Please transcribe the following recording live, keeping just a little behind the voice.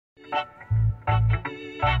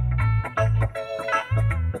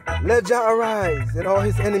Let Jah arise, and all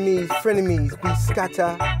his enemies, frenemies, be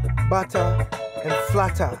scatter, batter, and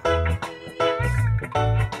flatter.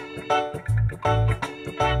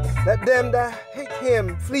 Let them that hate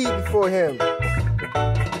him flee before him.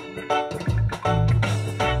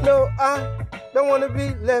 No, I don't want to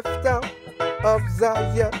be left out of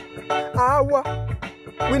Zion.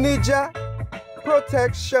 Iwah, we need Jah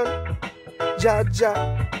protection, Jah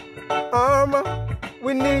armor.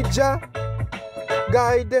 We need Jah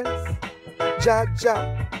guidance, Jah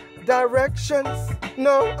directions.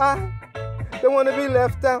 No, I don't want to be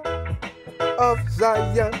left out of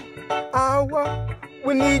Zion. Iwah,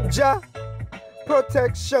 we need Jah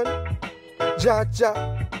protection, Jah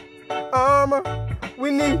armor.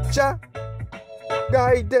 We need Jah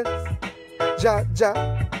guidance, Jah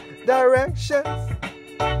directions.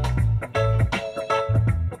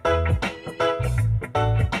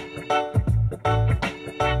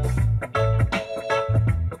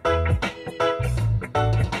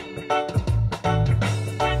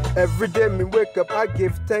 Every day me wake up, I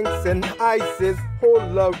give thanks and I says,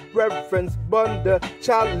 hold love, reverence, bunda,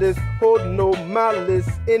 chalice, hold no malice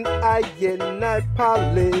in I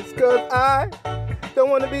palace. Cause I don't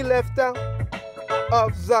want to be left out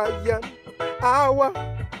of Zion.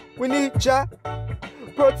 Iwah, we need Jah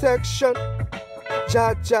protection,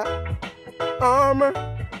 Jah armor.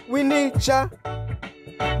 We need Jah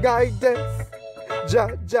guidance,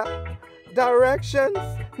 Jah directions.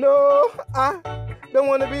 No, I don't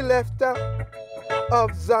want to be left out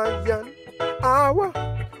of Zion. Iwah,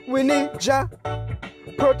 we need Jah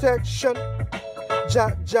protection,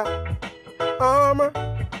 Jah armor.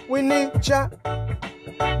 We need Jah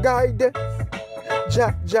guidance,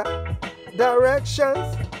 Jah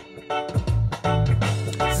directions.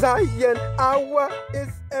 Zion, Iwah is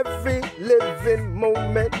every living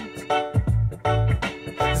moment.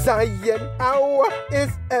 Zion, Iwah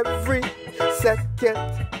is every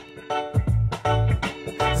second.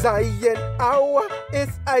 Zion, Iwah is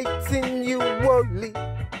continually.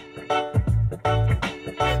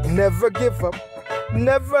 Never give up,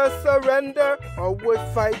 never surrender, always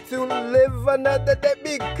fight to live another day,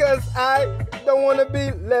 because I don't want to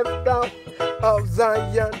be left out of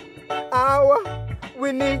Zion. Iwah,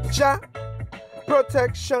 we need Jah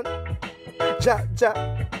protection, Jah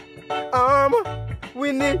armor.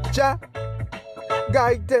 We need Jah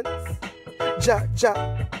guidance, Jah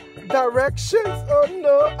directions. Oh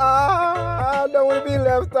no, I don't want to be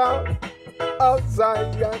left out of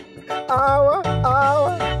Zion. Iwah,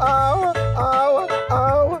 Iwah, Iwah, Iwah,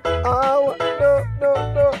 Iwah, Iwah. No,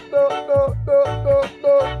 no, no, no, no, no, no,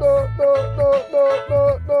 no, no, no,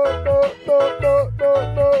 no,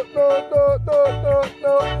 no, no, no,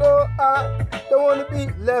 no, no. I don't want to be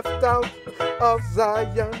left out of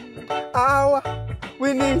Zion. Iwah, we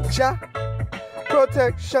need Jah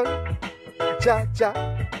protection, Jah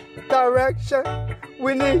direction.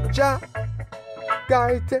 We need Jah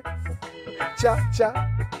guidance, Jah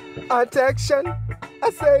protection. I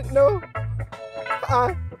said no,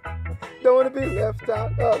 I don't want to be left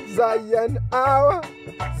out of Zion. Iwah,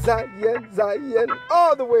 Zion,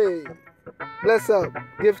 all the way. Bless up,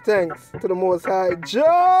 give thanks to the Most High,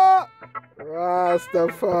 Jah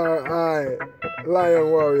Rastafari, Lion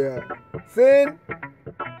warrior. Sin.